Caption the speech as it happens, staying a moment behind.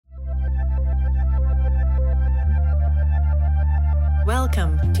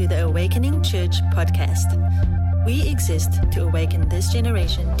Welcome to the Awakening Church podcast. We exist to awaken this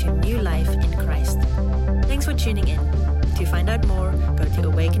generation to new life in Christ. Thanks for tuning in. To find out more, go to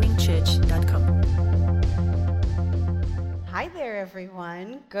awakeningchurch.com. Hi there,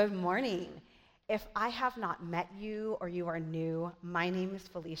 everyone. Good morning. If I have not met you or you are new, my name is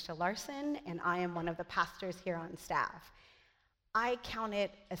Felicia Larson, and I am one of the pastors here on staff. I count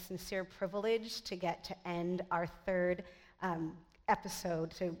it a sincere privilege to get to end our third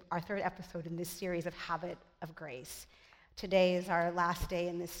episode in this series of Habit of Grace. Today is our last day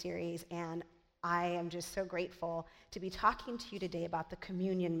in this series, and I am just so grateful to be talking to you today about the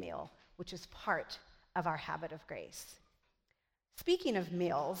communion meal, which is part of our habit of grace. Speaking of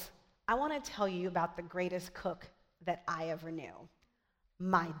meals, I want to tell you about the greatest cook that I ever knew,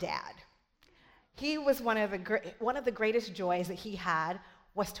 my dad. He was one of the greatest joys that he had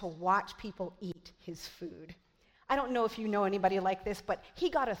was to watch people eat his food. I don't know if you know anybody like this, but he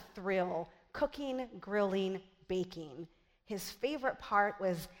got a thrill cooking, grilling, baking. His favorite part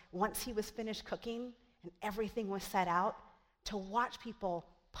was once he was finished cooking and everything was set out, to watch people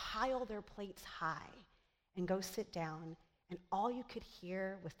pile their plates high and go sit down, and all you could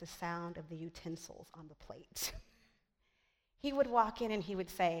hear was the sound of the utensils on the plate. He would walk in and he would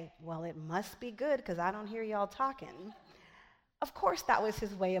say, "Well, it must be good because I don't hear y'all talking." Of course, that was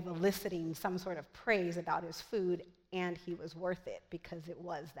his way of eliciting some sort of praise about his food, and he was worth it because it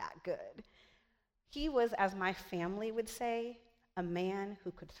was that good. He was, as my family would say, a man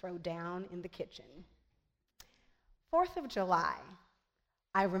who could throw down in the kitchen. 4th of July,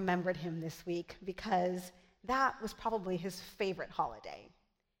 I remembered him this week because that was probably his favorite holiday.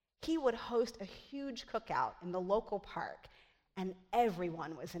 He would host a huge cookout in the local park, and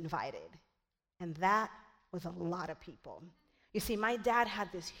everyone was invited. And that was a lot of people. You see, my dad had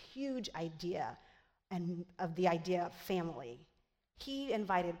this huge idea of the idea of family. He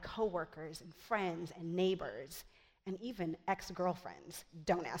invited coworkers and friends and neighbors and even ex-girlfriends.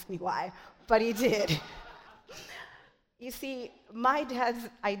 Don't ask me why, but he did. You see, my dad's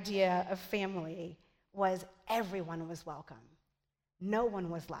idea of family was everyone was welcome. No one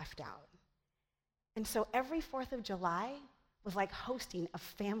was left out. And so every 4th of July was like hosting a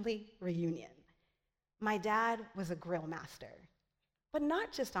family reunion. My dad was a grill master, but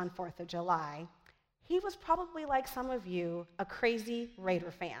not just on 4th of July. He was probably, like some of you, a crazy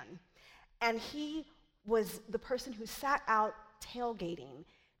Raider fan. And he was the person who sat out tailgating,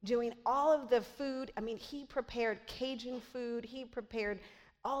 doing all of the food. I mean, he prepared Cajun food. He prepared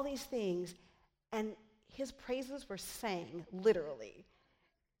all these things. And his praises were sang, literally,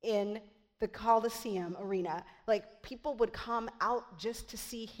 in the Coliseum arena. Like, people would come out just to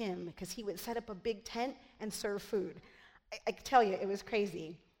see him because he would set up a big tent and serve food. I tell you, it was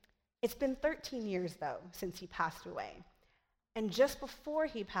crazy. It's been 13 years, though, since he passed away. And just before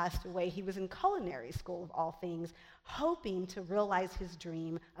he passed away, he was in culinary school, of all things, hoping to realize his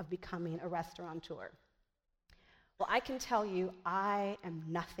dream of becoming a restaurateur. Well, I can tell you, I am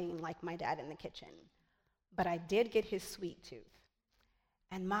nothing like my dad in the kitchen, but I did get his sweet tooth.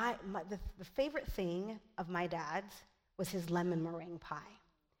 And the favorite thing of my dad's was his lemon meringue pie.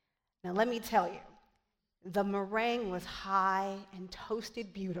 Now, let me tell you, the meringue was high and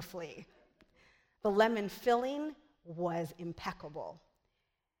toasted beautifully. The lemon filling was impeccable.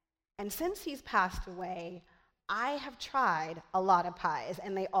 And since he's passed away, I have tried a lot of pies,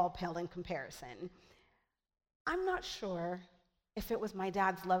 and they all pale in comparison. I'm not sure if it was my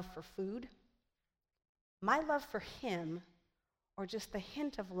dad's love for food, my love for him, or just the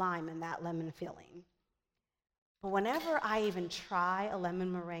hint of lime in that lemon filling. But whenever I even try a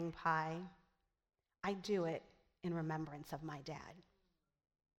lemon meringue pie, I do it in remembrance of my dad.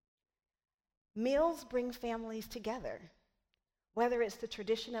 Meals bring families together, whether it's the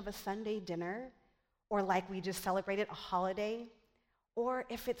tradition of a Sunday dinner, or like we just celebrated a holiday, or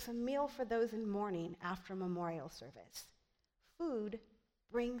if it's a meal for those in mourning after a memorial service. Food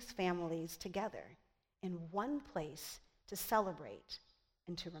brings families together in one place to celebrate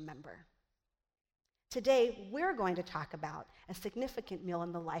and to remember. Today, we're going to talk about a significant meal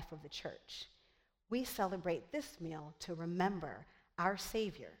in the life of the church. We celebrate this meal to remember our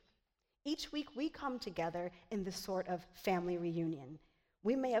Savior. Each week, we come together in this sort of family reunion.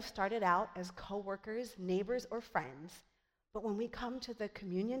 We may have started out as coworkers, neighbors, or friends, but when we come to the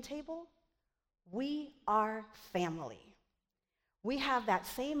communion table, we are family. We have that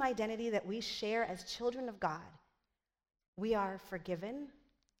same identity that we share as children of God. We are forgiven,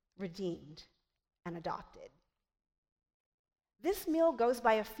 redeemed, and adopted. This meal goes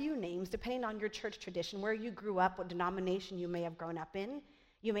by a few names depending on your church tradition, where you grew up, what denomination you may have grown up in.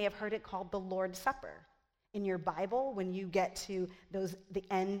 You may have heard it called the Lord's Supper. In your Bible, when you get to the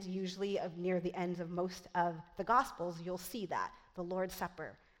end, usually of near the ends of most of the Gospels, you'll see that, the Lord's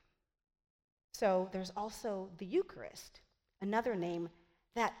Supper. So there's also the Eucharist, another name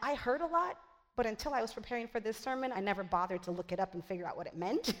that I heard a lot, but until I was preparing for this sermon, I never bothered to look it up and figure out what it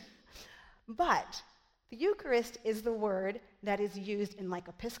meant. But the Eucharist is the word that is used in like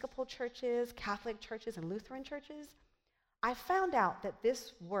Episcopal churches, Catholic churches, and Lutheran churches. I found out that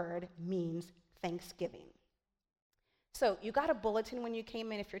this word means thanksgiving. So you got a bulletin when you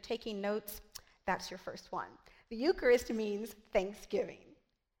came in. If you're taking notes, that's your first one. The Eucharist means thanksgiving.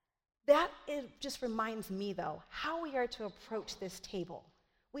 Just reminds me, though, how we are to approach this table.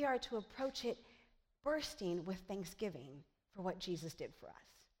 We are to approach it bursting with thanksgiving for what Jesus did for us.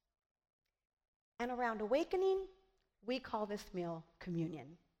 And around Awakening, we call this meal communion.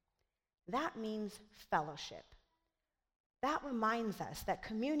 That means fellowship. That reminds us that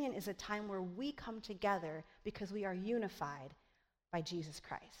communion is a time where we come together because we are unified by Jesus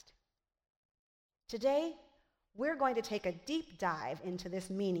Christ. Today, we're going to take a deep dive into this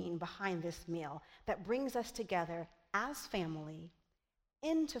meaning behind this meal that brings us together as family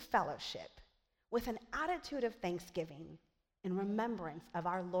into fellowship with an attitude of thanksgiving in remembrance of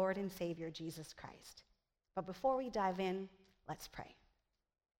our Lord and Savior, Jesus Christ. But before we dive in, let's pray.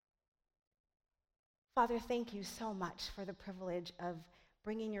 Father, thank you so much for the privilege of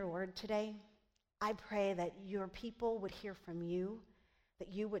bringing your word today. I pray that your people would hear from you,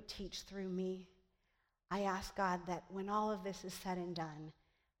 that you would teach through me. I ask, God, that when all of this is said and done,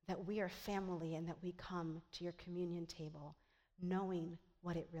 that we are family and that we come to your communion table knowing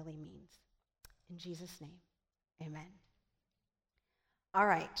what it really means. In Jesus' name, amen. All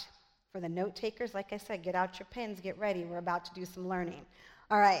right, for the note takers, like I said, get out your pens, get ready. We're about to do some learning.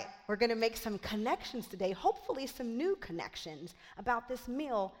 All right, we're going to make some connections today, hopefully some new connections about this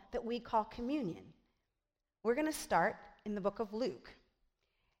meal that we call communion. We're going to start in the book of Luke.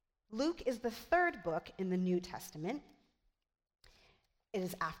 Luke is the third book in the New Testament. It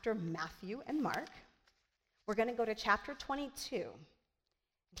is after Matthew and Mark. We're going to go to chapter 22.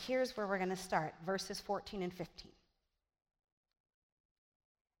 Here's where we're going to start, verses 14 and 15.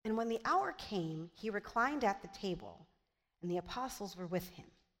 And when the hour came, he reclined at the table, and the apostles were with him.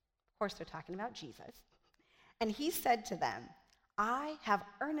 Of course, they're talking about Jesus. And he said to them, I have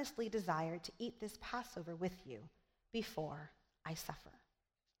earnestly desired to eat this Passover with you before I suffer.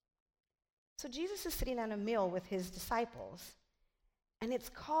 So Jesus is sitting at a meal with his disciples, and it's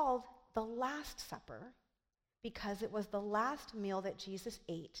called the Last Supper because it was the last meal that Jesus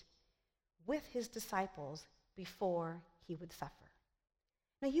ate with his disciples before he would suffer.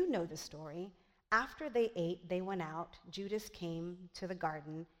 Now, you know the story. After they ate, they went out. Judas came to the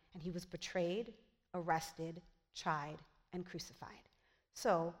garden, and he was betrayed, arrested, tried, and crucified.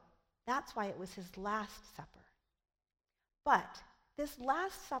 So that's why it was his Last Supper. But this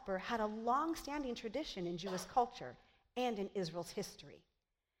Last Supper had a long-standing tradition in Jewish culture and in Israel's history.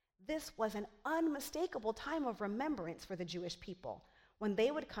 This was an unmistakable time of remembrance for the Jewish people when they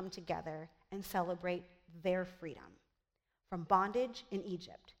would come together and celebrate their freedom from bondage in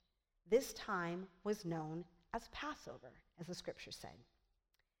Egypt. This time was known as Passover, as the scripture said.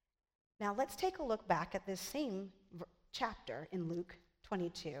 Now let's take a look back at this same chapter in Luke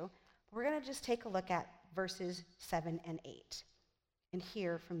 22. We're going to just take a look at verses 7 and 8 and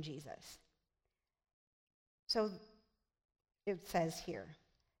hear from Jesus. So it says here,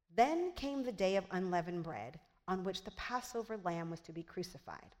 then came the day of unleavened bread on which the Passover lamb was to be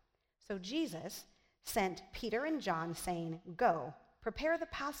crucified. So Jesus sent Peter and John saying, go, prepare the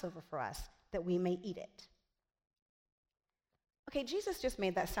Passover for us that we may eat it. Okay, Jesus just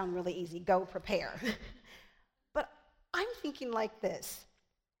made that sound really easy. Go prepare. But I'm thinking like this.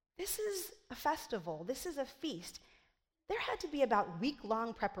 This is a festival. This is a feast. There had to be about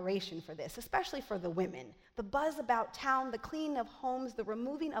week-long preparation for this, especially for the women. The buzz about town, the cleaning of homes, the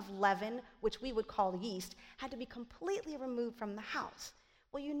removing of leaven, which we would call yeast, had to be completely removed from the house.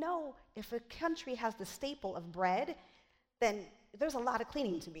 Well, you know, if a country has the staple of bread, then there's a lot of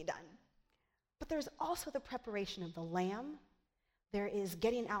cleaning to be done. But there's also the preparation of the lamb. There is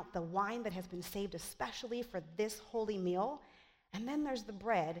getting out the wine that has been saved especially for this holy meal. And then there's the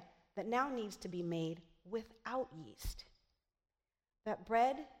bread that now needs to be made without yeast. That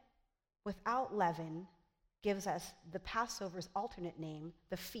bread without leaven gives us the Passover's alternate name,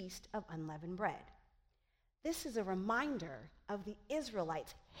 the Feast of Unleavened Bread. This is a reminder of the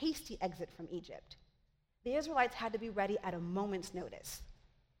Israelites' hasty exit from Egypt. The Israelites had to be ready at a moment's notice.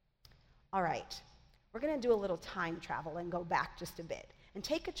 All right, we're going to do a little time travel and go back just a bit and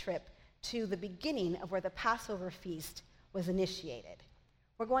take a trip to the beginning of where the Passover feast was initiated.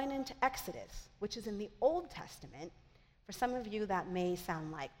 We're going into Exodus, which is in the Old Testament. For some of you, that may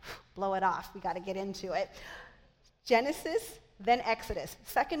sound like, blow it off, we got to get into it. Genesis, then Exodus,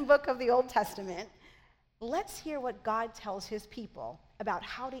 second book of the Old Testament. Let's hear what God tells his people about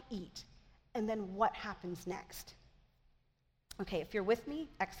how to eat and then what happens next. Okay, if you're with me,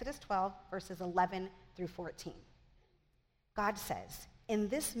 Exodus 12, verses 11 through 14. God says, "In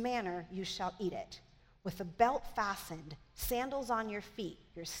this manner you shall eat it, with a belt fastened, sandals on your feet,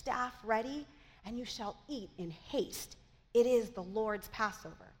 your staff ready, and you shall eat in haste. It is the Lord's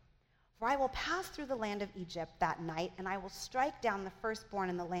Passover. For I will pass through the land of Egypt that night, and I will strike down the firstborn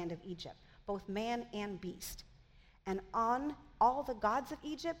in the land of Egypt, both man and beast. And on all the gods of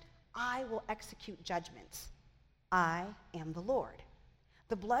Egypt I will execute judgments. I am the Lord.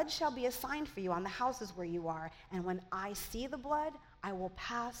 The blood shall be a sign for you on the houses where you are, and when I see the blood, I will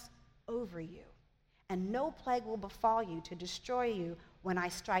pass over you. And no plague will befall you to destroy you when I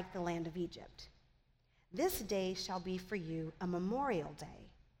strike the land of Egypt. This day shall be for you a memorial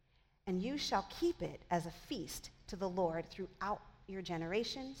day, and you shall keep it as a feast to the Lord throughout your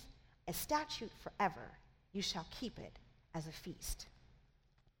generations, a statute forever. You shall keep it as a feast."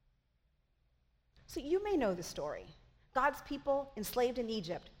 So you may know the story. God's people enslaved in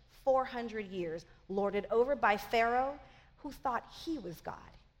Egypt 400 years, lorded over by Pharaoh, who thought he was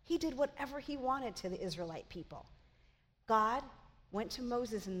God. He did whatever he wanted to the Israelite people. God went to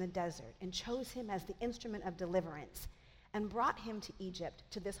Moses in the desert and chose him as the instrument of deliverance and brought him to Egypt,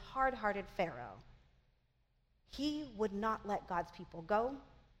 to this hard-hearted Pharaoh. He would not let God's people go,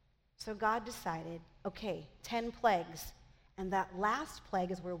 so God decided, okay, 10 plagues, and that last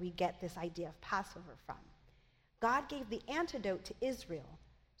plague is where we get this idea of Passover from. God gave the antidote to Israel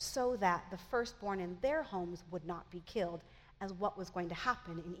so that the firstborn in their homes would not be killed, as what was going to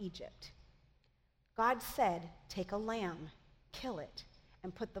happen in Egypt. God said, take a lamb, kill it,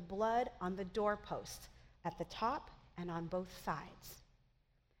 and put the blood on the doorposts at the top and on both sides.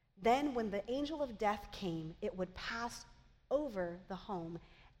 Then when the angel of death came, it would pass over the home,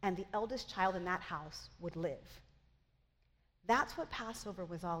 and the eldest child in that house would live. That's what Passover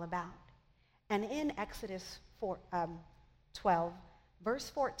was all about. And in Exodus 12, verse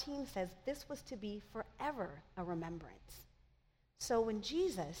 14 says this was to be forever a remembrance. So when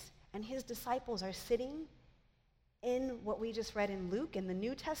Jesus and his disciples are sitting in what we just read in Luke in the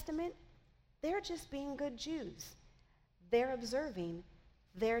New Testament, they're just being good Jews. They're observing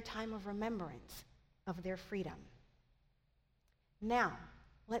their time of remembrance of their freedom. Now,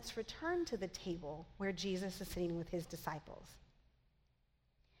 let's return to the table where Jesus is sitting with his disciples.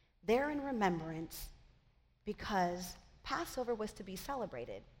 They're in remembrance because Passover was to be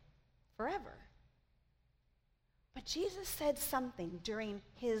celebrated forever. But Jesus said something during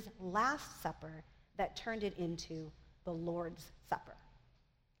his Last Supper that turned it into the Lord's Supper.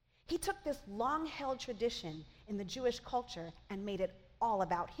 He took this long-held tradition in the Jewish culture and made it all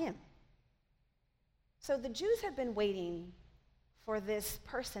about him. So the Jews had been waiting for this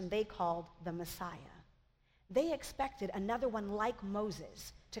person they called the Messiah. They expected another one like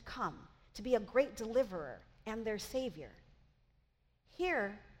Moses to come, to be a great deliverer and their savior.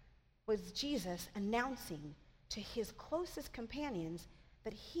 Here was Jesus announcing to his closest companions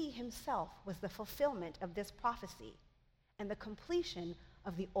that he himself was the fulfillment of this prophecy and the completion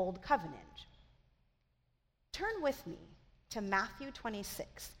of the Old Covenant. Turn with me to Matthew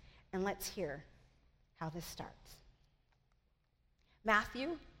 26, and let's hear how this starts.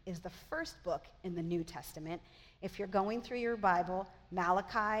 Matthew is the first book in the New Testament. If you're going through your Bible,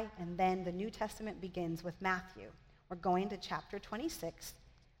 Malachi, and then the New Testament begins with Matthew. We're going to chapter 26,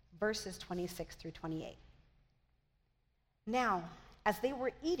 verses 26 through 28. Now, as they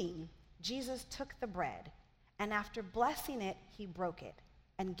were eating, Jesus took the bread, and after blessing it, he broke it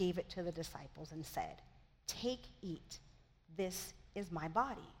and gave it to the disciples and said, "Take, eat. This is my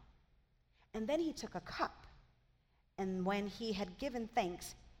body." And then he took a cup, and when he had given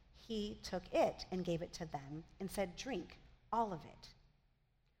thanks, he took it and gave it to them and said, "Drink, all of it.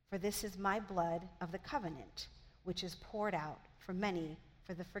 For this is my blood of the covenant, which is poured out for many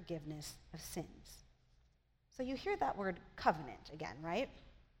for the forgiveness of sins." So you hear that word covenant again, right?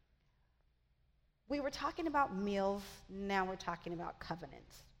 We were talking about meals, now we're talking about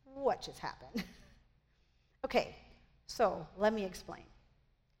covenants. What just happened? Okay, so let me explain.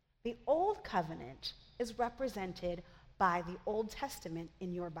 The Old Covenant is represented by the Old Testament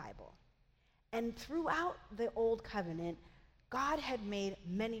in your Bible. And throughout the Old Covenant, God had made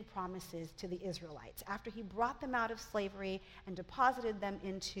many promises to the Israelites. After he brought them out of slavery and deposited them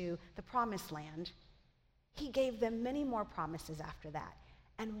into the Promised Land, he gave them many more promises after that.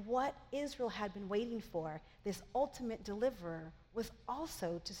 And what Israel had been waiting for, this ultimate deliverer, was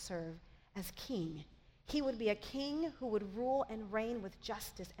also to serve as king. He would be a king who would rule and reign with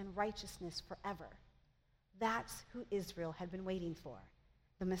justice and righteousness forever. That's who Israel had been waiting for,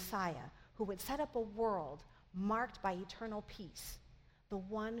 the Messiah, who would set up a world marked by eternal peace, the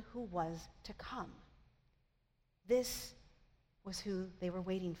one who was to come. This was who they were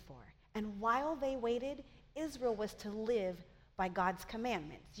waiting for. And while they waited, Israel was to live by God's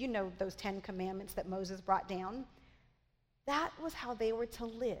commandments. You know those 10 commandments that Moses brought down? That was how they were to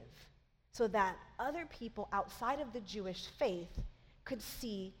live, so that other people outside of the Jewish faith could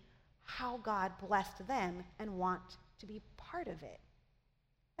see how God blessed them and want to be part of it.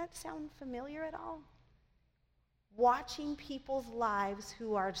 That sound familiar at all? Watching people's lives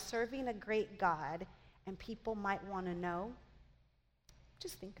who are serving a great God and people might want to know?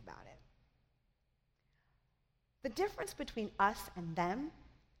 Just think about it. The difference between us and them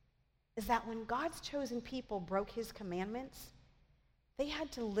is that when God's chosen people broke his commandments, they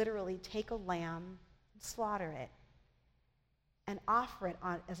had to literally take a lamb and slaughter it and offer it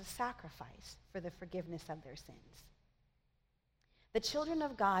as a sacrifice for the forgiveness of their sins. The children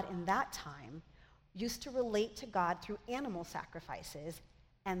of God in that time used to relate to God through animal sacrifices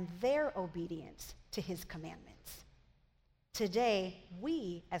and their obedience to his commandments. Today,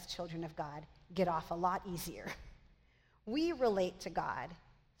 we as children of God get off a lot easier. We relate to God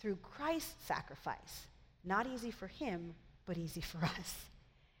through Christ's sacrifice. Not easy for him, but easy for us.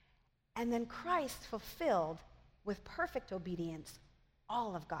 And then Christ fulfilled with perfect obedience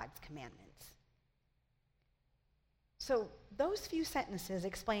all of God's commandments. So those few sentences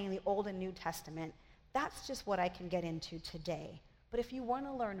explaining the Old and New Testament, that's just what I can get into today. But if you want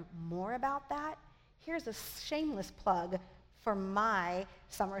to learn more about that, here's a shameless plug for my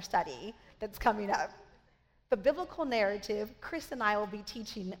summer study that's coming up. The biblical narrative Chris and I will be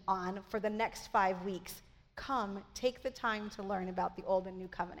teaching on for the next 5 weeks. Come, take the time to learn about the Old and New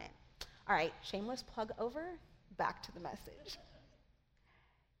Covenant. All right, shameless plug over, back to the message.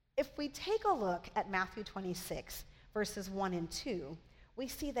 If we take a look at Matthew 26, verses 1 and 2, we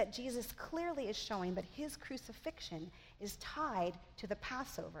see that Jesus clearly is showing that his crucifixion is tied to the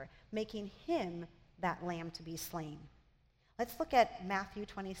Passover, making him that lamb to be slain. Let's look at Matthew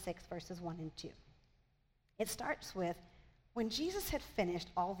 26, verses 1 and 2. It starts with, when Jesus had finished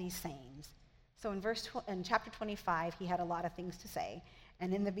all these sayings, so in chapter 25, he had a lot of things to say,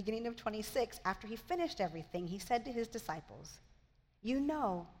 and in the beginning of 26, after he finished everything, he said to his disciples, "You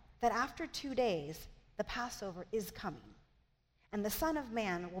know that after 2 days, the Passover is coming, and the Son of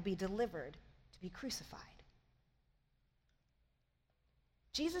Man will be delivered to be crucified."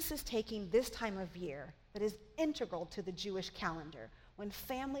 Jesus is taking this time of year that is integral to the Jewish calendar, when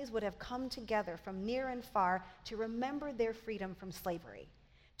families would have come together from near and far to remember their freedom from slavery,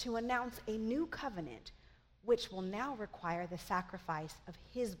 to announce a new covenant which will now require the sacrifice of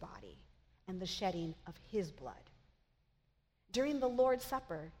his body and the shedding of his blood. During the Lord's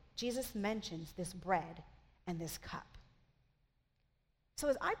Supper, Jesus mentions this bread and this cup. So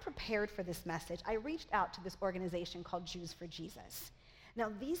as I prepared for this message, I reached out to this organization called Jews for Jesus. Now,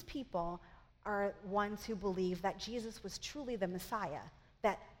 these people are ones who believe that Jesus was truly the Messiah,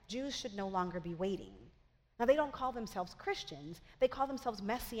 that Jews should no longer be waiting. Now, they don't call themselves Christians. They call themselves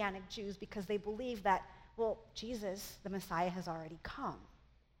Messianic Jews because they believe that, well, Jesus, the Messiah, has already come.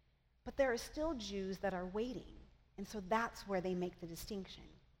 But there are still Jews that are waiting, and so that's where they make the distinction.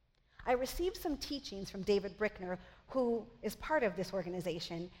 I received some teachings from David Brickner, who is part of this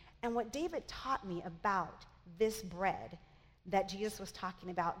organization, and what David taught me about this bread that Jesus was talking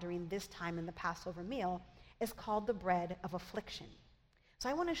about during this time in the Passover meal is called the bread of affliction. So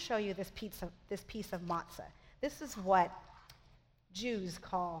I want to show you this piece of matzah. This is what Jews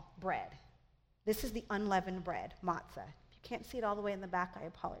call bread. This is the unleavened bread, matzah. If you can't see it all the way in the back, I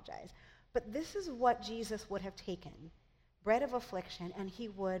apologize. But this is what Jesus would have taken, bread of affliction, and he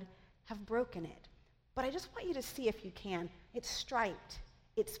would have broken it. But I just want you to see, if you can, it's striped,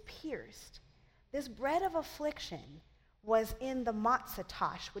 it's pierced. This bread of affliction was in the matzah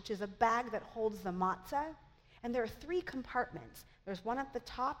tash, which is a bag that holds the matzah. And there are 3 compartments. There's one at the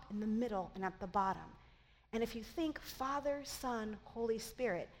top, in the middle, and at the bottom. And if you think Father, Son, Holy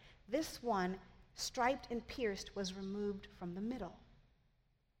Spirit, this one, striped and pierced, was removed from the middle.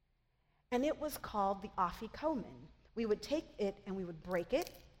 And it was called the afikomen. We would take it and we would break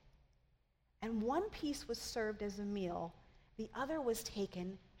it. And one piece was served as a meal. The other was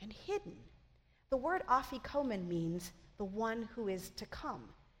taken and hidden. The word afikomen means the one who is to come.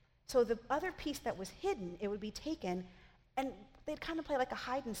 So the other piece that was hidden, it would be taken, and they'd kind of play like a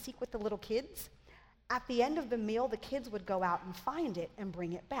hide and seek with the little kids. At the end of the meal, the kids would go out and find it and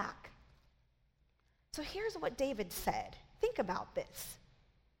bring it back. So here's what David said think about this.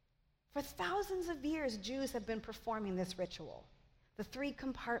 For thousands of years, Jews have been performing this ritual. The 3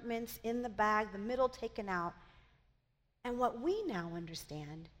 compartments in the bag, the middle taken out. And what we now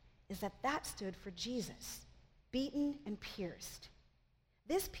understand is that that stood for Jesus, beaten and pierced.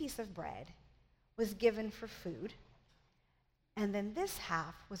 This piece of bread was given for food, and then this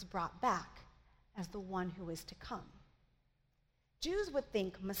half was brought back as the one who is to come. Jews would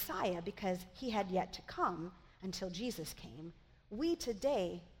think Messiah because he had yet to come until Jesus came. We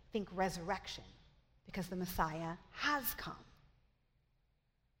today think resurrection because the Messiah has come.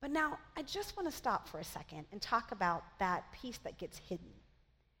 But now I just want to stop for a second and talk about that piece that gets hidden.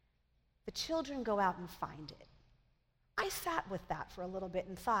 The children go out and find it. I sat with that for a little bit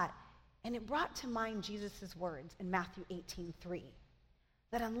and thought, and it brought to mind Jesus' words in Matthew 18:3,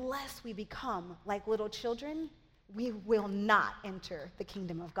 that unless we become like little children, we will not enter the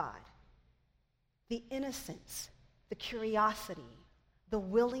kingdom of God. The innocence, the curiosity, the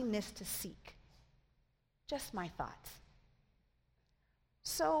willingness to seek. Just my thoughts.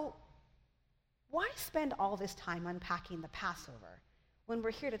 So, why spend all this time unpacking the Passover when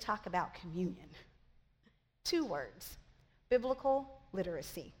we're here to talk about communion? 2 words, biblical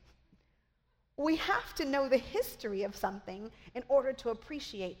literacy. We have to know the history of something in order to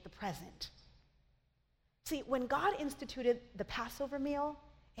appreciate the present. See, when God instituted the Passover meal,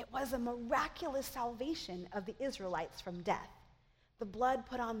 it was a miraculous salvation of the Israelites from death. The blood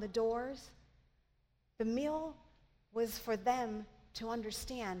put on the doors. The meal was for them to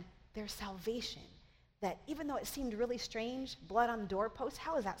understand their salvation. That even though it seemed really strange, blood on the doorpost,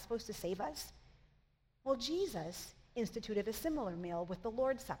 how is that supposed to save us? Well, Jesus instituted a similar meal with the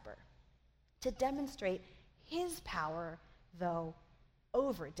Lord's Supper to demonstrate his power, though,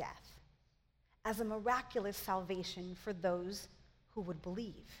 over death, as a miraculous salvation for those who would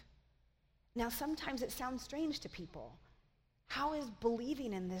believe. Now, sometimes it sounds strange to people. How is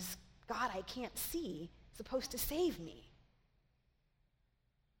believing in this God I can't see supposed to save me?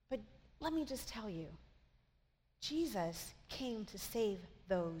 But let me just tell you, Jesus came to save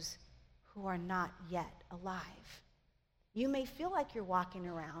those who are not yet alive. You may feel like you're walking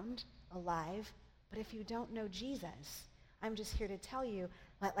around alive, but if you don't know Jesus, I'm just here to tell you,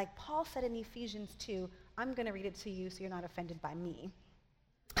 like Paul said in Ephesians 2, I'm going to read it to you so you're not offended by me.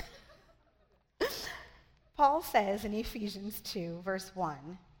 Paul says in Ephesians 2, verse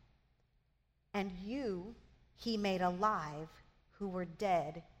 1, "And you he made alive who were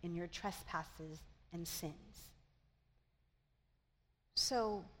dead in your trespasses and sins."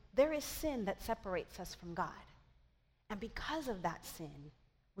 So there is sin that separates us from God. And because of that sin,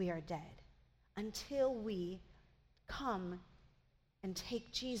 we are dead until we come and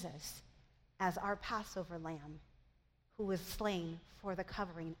take Jesus as our Passover lamb who was slain for the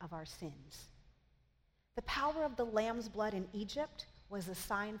covering of our sins. The power of the lamb's blood in Egypt was a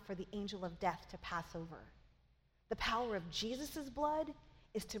sign for the angel of death to pass over. The power of Jesus' blood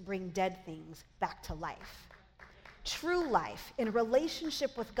is to bring dead things back to life. True life in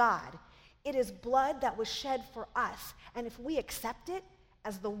relationship with God, it is blood that was shed for us. And if we accept it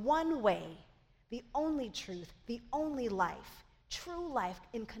as the one way, the only truth, the only life, true life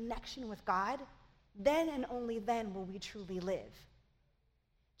in connection with God, then and only then will we truly live.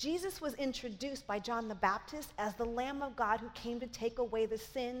 Jesus was introduced by John the Baptist as the Lamb of God who came to take away the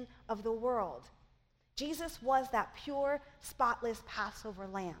sin of the world. Jesus was that pure, spotless Passover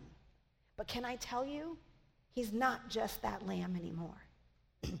lamb. But can I tell you, he's not just that lamb anymore.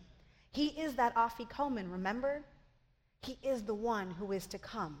 He is that afikomen, remember? He is the one who is to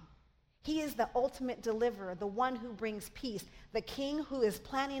come. He is the ultimate deliverer, the one who brings peace, the king who is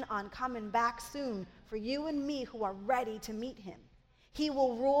planning on coming back soon for you and me who are ready to meet him. He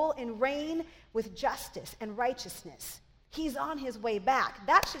will rule and reign with justice and righteousness. He's on his way back.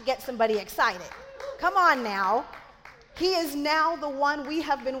 That should get somebody excited. Come on now. He is now the one we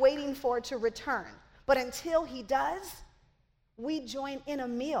have been waiting for to return. But until he does, we join in a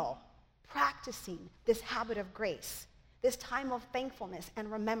meal, practicing this habit of grace, this time of thankfulness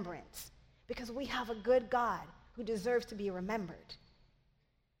and remembrance, because we have a good God who deserves to be remembered.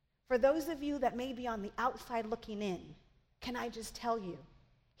 For those of you that may be on the outside looking in, can I just tell you,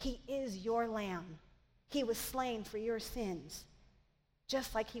 he is your lamb. He was slain for your sins,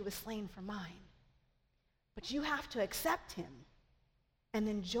 just like he was slain for mine. But you have to accept him and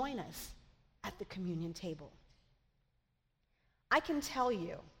then join us at the communion table. I can tell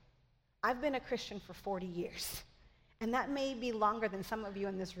you, I've been a Christian for 40 years, and that may be longer than some of you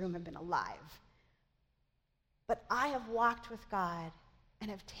in this room have been alive. But I have walked with God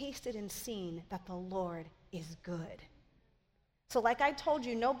and have tasted and seen that the Lord is good. So like I told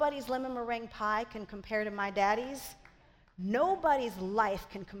you, nobody's lemon meringue pie can compare to my daddy's. Nobody's life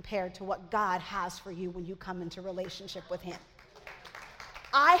can compare to what God has for you when you come into relationship with him.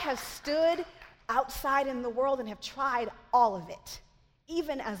 I have stood outside in the world and have tried all of it,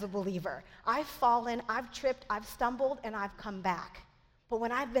 even as a believer. I've fallen, I've tripped, I've stumbled, and I've come back. But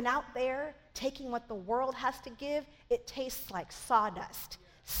when I've been out there taking what the world has to give, it tastes like sawdust,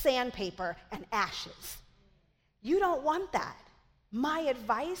 sandpaper, and ashes. You don't want that. My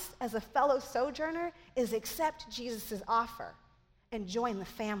advice as a fellow sojourner is accept Jesus' offer and join the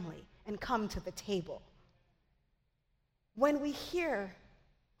family and come to the table. When we hear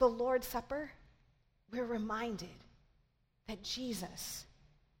the Lord's Supper, we're reminded that Jesus,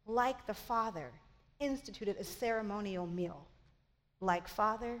 like the Father, instituted a ceremonial meal, like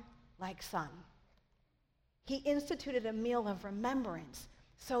Father, like Son. He instituted a meal of remembrance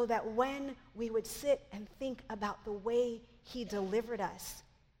so that when we would sit and think about the way he delivered us,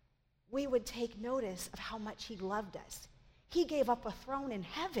 we would take notice of how much he loved us. He gave up a throne in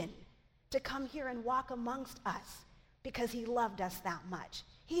heaven to come here and walk amongst us because he loved us that much.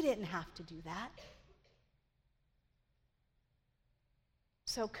 He didn't have to do that.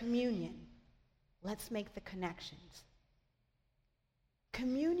 So communion, let's make the connections.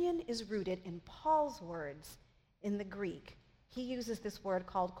 Communion is rooted in Paul's words in the Greek. He uses this word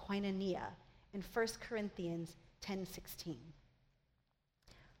called koinonia in 1 Corinthians 10:16.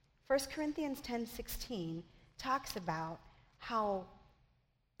 1 Corinthians 10:16 talks about how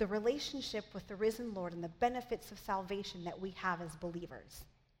the relationship with the risen Lord and the benefits of salvation that we have as believers.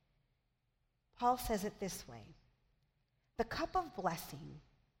 Paul says it this way: the cup of blessing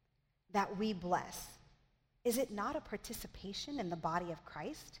that we bless, is it not a participation in the body of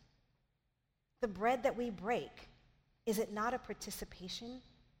Christ? The bread that we break, is it not a participation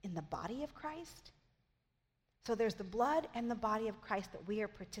in the body of Christ? So there's the blood and the body of Christ that we are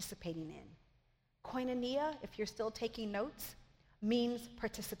participating in. Koinonia, if you're still taking notes, means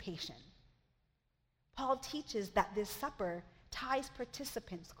participation. Paul teaches that this supper ties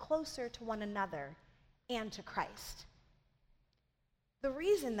participants closer to one another and to Christ. The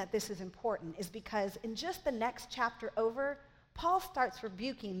reason that this is important is because in just the next chapter over, Paul starts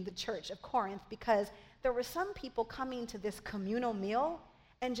rebuking the church of Corinth because there were some people coming to this communal meal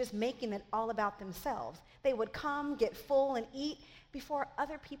and just making it all about themselves. They would come, get full, and eat before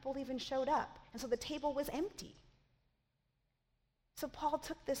other people even showed up. And so the table was empty. So Paul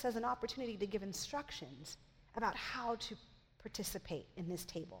took this as an opportunity to give instructions about how to participate in this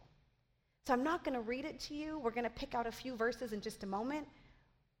table. So I'm not going to read it to you. We're going to pick out a few verses in just a moment.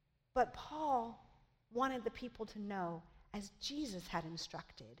 But Paul wanted the people to know, as Jesus had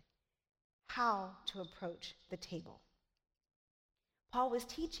instructed, how to approach the table. Paul was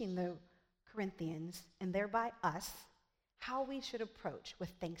teaching the Corinthians, and thereby us, how we should approach with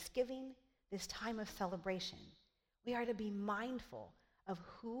thanksgiving this time of celebration. We are to be mindful of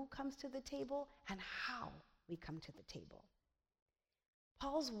who comes to the table and how we come to the table.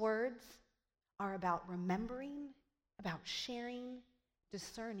 Paul's words are about remembering, about sharing,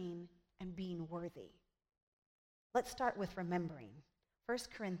 discerning, and being worthy. Let's start with remembering. 1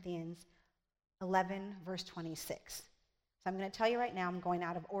 Corinthians 11, verse 26. So I'm going to tell you right now, I'm going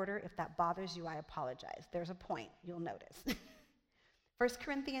out of order. If that bothers you, I apologize. There's a point you'll notice. 1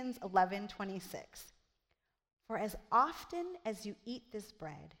 Corinthians 11, 26. For as often as you eat this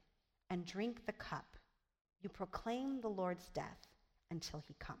bread and drink the cup, you proclaim the Lord's death until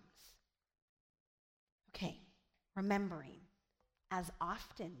he comes. Okay, remembering, as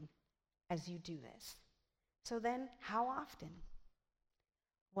often as you do this. So then, how often?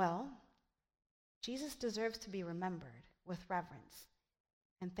 Well, Jesus deserves to be remembered with reverence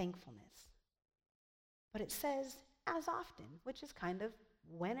and thankfulness. But it says, as often, which is kind of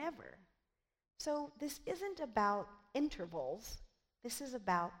whenever. So this isn't about intervals. This is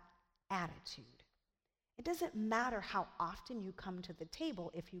about attitude. It doesn't matter how often you come to the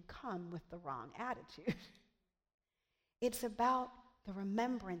table if you come with the wrong attitude. It's about the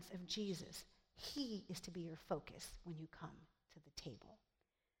remembrance of Jesus. He is to be your focus when you come to the table.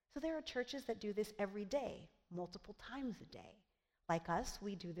 So there are churches that do this every day, multiple times a day. Like us,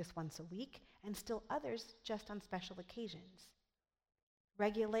 we do this once a week, and still others just on special occasions.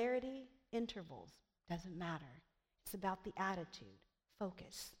 Regularity, intervals, doesn't matter. It's about the attitude,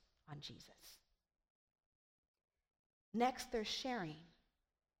 focus on Jesus. Next, there's sharing.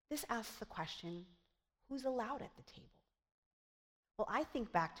 This asks the question, who's allowed at the table? Well, I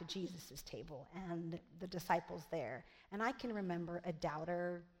think back to Jesus' table and the disciples there, and I can remember a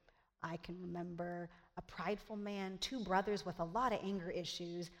doubter. I can remember a prideful man, two brothers with a lot of anger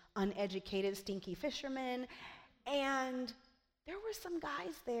issues, uneducated, stinky fishermen, and there were some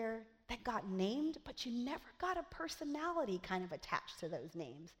guys there that got named, but you never got a personality kind of attached to those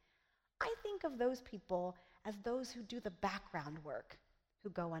names. I think of those people as those who do the background work, who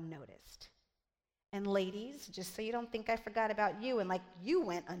go unnoticed. And ladies, just so you don't think I forgot about you and like you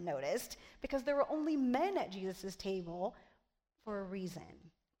went unnoticed, because there were only men at Jesus' table for a reason.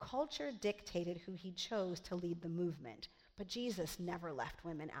 Culture dictated who he chose to lead the movement, but Jesus never left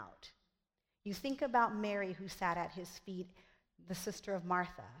women out. You think about Mary, who sat at his feet, the sister of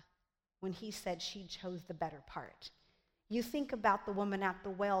Martha, when he said she chose the better part. You think about the woman at the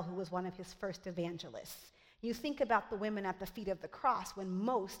well, who was one of his first evangelists. You think about the women at the feet of the cross when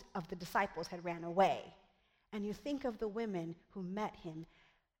most of the disciples had ran away. And you think of the women who met him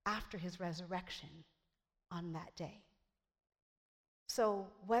after his resurrection on that day. So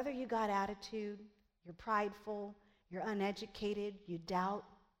whether you got attitude, you're prideful, you're uneducated, you doubt,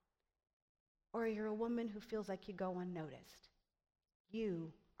 or you're a woman who feels like you go unnoticed,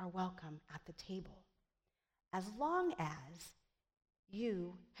 you are welcome at the table, as long as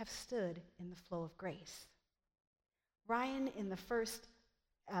you have stood in the flow of grace. Ryan, in the first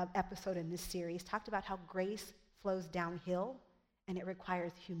episode in this series, talked about how grace flows downhill and it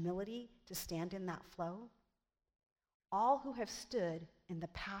requires humility to stand in that flow. All who have stood in the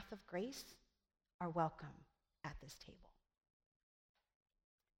path of grace are welcome at this table.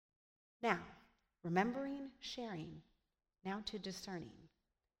 Now, remembering, sharing, now to discerning.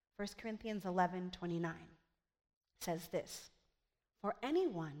 1 Corinthians 11:29 says this, "For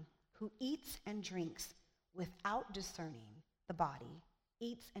anyone who eats and drinks without discerning the body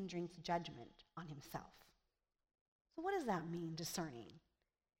eats and drinks judgment on himself." So what does that mean, discerning?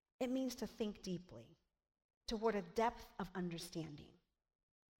 It means to think deeply, toward a depth of understanding.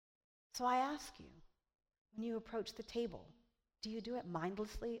 So I ask you, when you approach the table, do you do it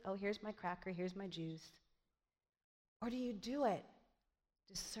mindlessly? Oh, here's my cracker, here's my juice. Or do you do it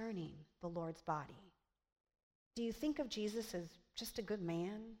discerning the Lord's body? Do you think of Jesus as just a good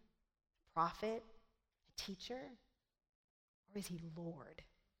man, a prophet, a teacher? Or is he Lord?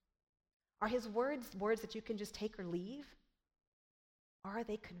 Are his words that you can just take or leave? Or are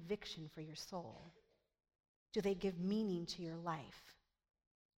they conviction for your soul? Do they give meaning to your life?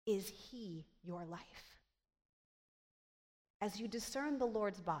 Is he your life? As you discern the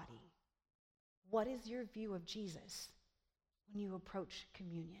Lord's body, what is your view of Jesus when you approach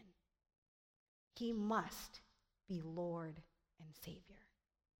communion? He must be Lord and Savior.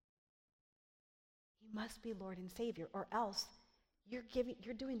 He must be Lord and Savior, or else you're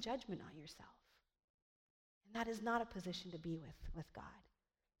doing judgment on yourself. And that is not a position to be with God.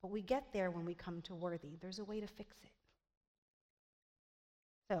 But we get there when we come to worthy. There's a way to fix it.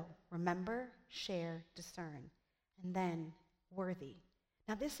 So remember, share, discern, and then worthy.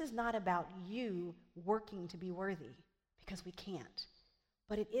 Now this is not about you working to be worthy, because we can't.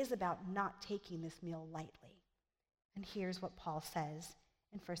 But it is about not taking this meal lightly. And here's what Paul says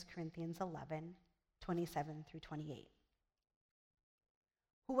in 1 Corinthians 11:27 through 28.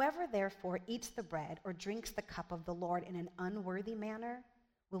 "Whoever therefore eats the bread or drinks the cup of the Lord in an unworthy manner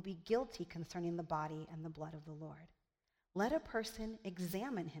will be guilty concerning the body and the blood of the Lord. Let a person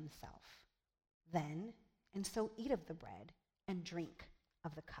examine himself then, and so eat of the bread and drink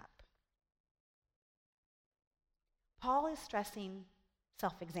of the cup." Paul is stressing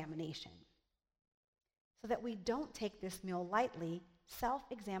self-examination. So that we don't take this meal lightly,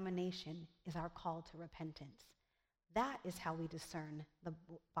 self-examination is our call to repentance. That is how we discern the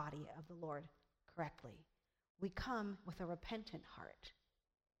body of the Lord correctly. We come with a repentant heart.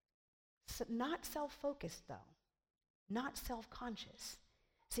 So not self-focused, though. Not self-conscious.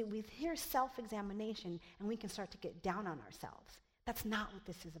 See, we hear self-examination and we can start to get down on ourselves. That's not what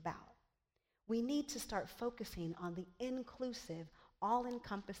this is about. We need to start focusing on the inclusive,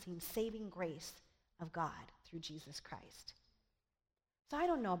 all-encompassing, saving grace of God through Jesus Christ. So I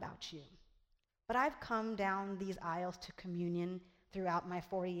don't know about you, but I've come down these aisles to communion throughout my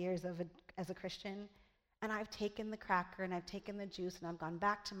 40 years as a Christian, and I've taken the cracker and I've taken the juice and I've gone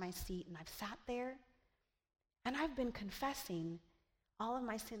back to my seat and I've sat there and I've been confessing all of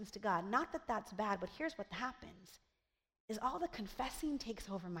my sins to God. Not that that's bad, but here's what happens, is all the confessing takes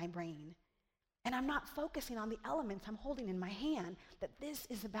over my brain. And I'm not focusing on the elements I'm holding in my hand, that this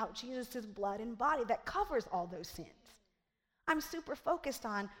is about Jesus' blood and body that covers all those sins. I'm super focused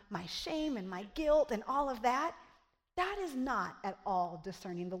on my shame and my guilt and all of that. That is not at all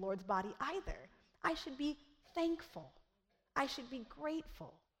discerning the Lord's body either. I should be thankful. I should be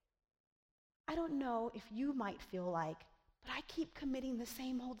grateful. I don't know if you might feel like, but I keep committing the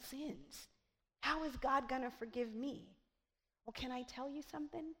same old sins. How is God going to forgive me? Well, can I tell you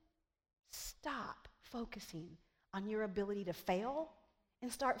something? Stop focusing on your ability to fail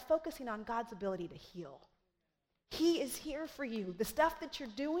and start focusing on God's ability to heal. He is here for you. The stuff that you're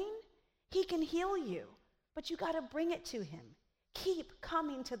doing, he can heal you, but you got to bring it to him. Keep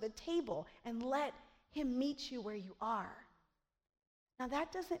coming to the table and let him meet you where you are. Now,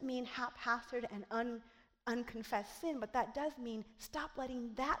 that doesn't mean haphazard and unconfessed sin, but that does mean stop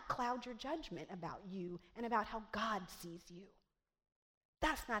letting that cloud your judgment about you and about how God sees you.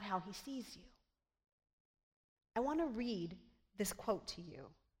 That's not how he sees you. I want to read this quote to you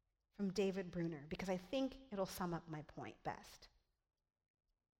from David Bruner because I think it'll sum up my point best.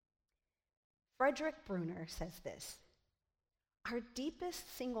 Frederick Bruner says this: "Our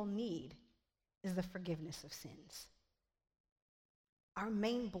deepest single need is the forgiveness of sins. Our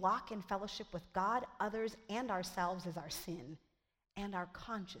main block in fellowship with God, others, and ourselves is our sin and our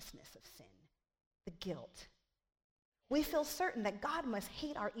consciousness of sin, the guilt. We feel certain that God must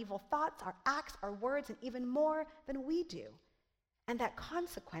hate our evil thoughts, our acts, our words, and even more than we do, and that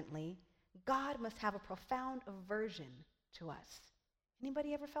consequently, God must have a profound aversion to us."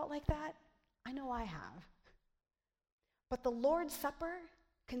 Anybody ever felt like that? I know I have. But the Lord's Supper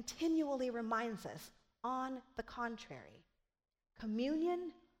continually reminds us, on the contrary,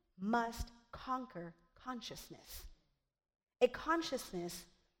 communion must conquer consciousness. A consciousness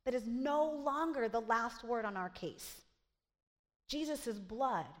that is no longer the last word on our case. Jesus'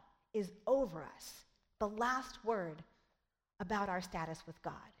 blood is over us, the last word about our status with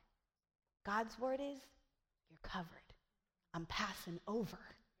God. God's word is, you're covered. I'm passing over.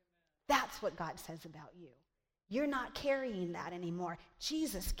 That's what God says about you. You're not carrying that anymore.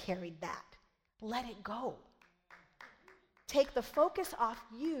 Jesus carried that. Let it go. Take the focus off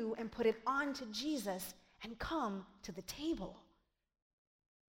you and put it onto Jesus and come to the table.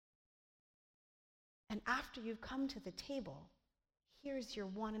 And after you've come to the table, here's your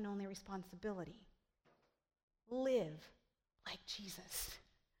one and only responsibility. Live like Jesus.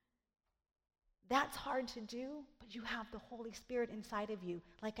 That's hard to do, but you have the Holy Spirit inside of you.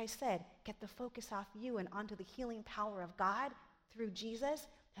 Like I said, get the focus off you and onto the healing power of God through Jesus,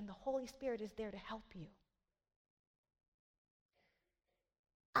 and the Holy Spirit is there to help you.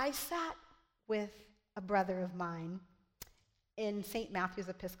 I sat with a brother of mine in St. Matthew's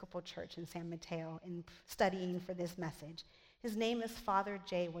Episcopal Church in San Mateo in studying for this message. His name is Father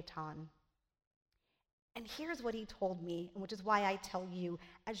J. Watan. And here's what he told me, which is why I tell you,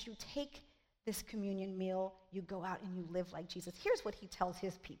 as you take this communion meal, you go out and you live like Jesus. Here's what he tells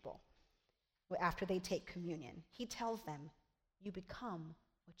his people after they take communion. He tells them, you become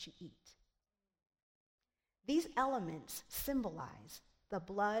what you eat. These elements symbolize the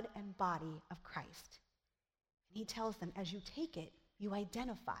blood and body of Christ. And he tells them, as you take it, you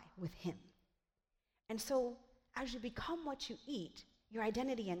identify with him. And so, as you become what you eat, your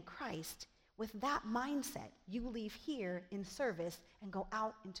identity in Christ, with that mindset, you leave here in service and go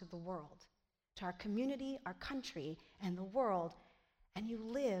out into the world, to our community, our country, and the world, and you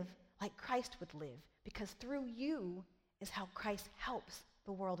live like Christ would live, because through you is how Christ helps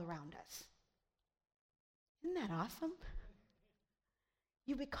the world around us. Isn't that awesome?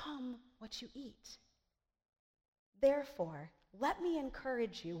 You become what you eat. Therefore, let me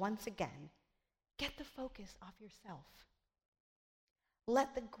encourage you once again, get the focus off yourself.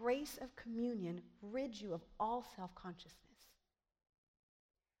 Let the grace of communion rid you of all self-consciousness.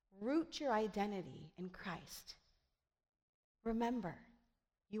 Root your identity in Christ. Remember,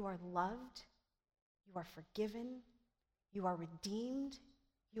 you are loved, you are forgiven, you are redeemed,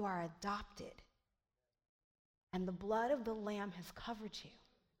 you are adopted. And the blood of the Lamb has covered you,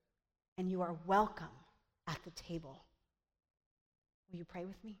 and you are welcome at the table. Will you pray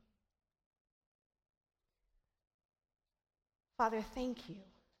with me? Father, thank you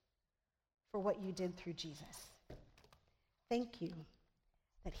for what you did through Jesus. Thank you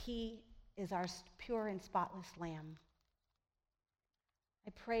that he is our pure and spotless Lamb.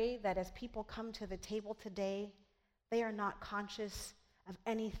 I pray that as people come to the table today, they are not conscious of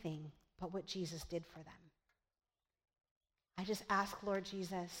anything but what Jesus did for them. I just ask, Lord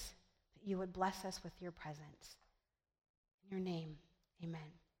Jesus, that you would bless us with your presence. In your name, amen.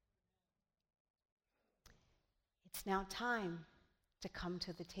 It's now time to come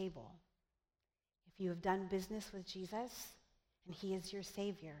to the table. If you have done business with Jesus and he is your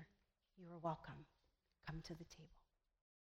Savior, you are welcome. Come to the table.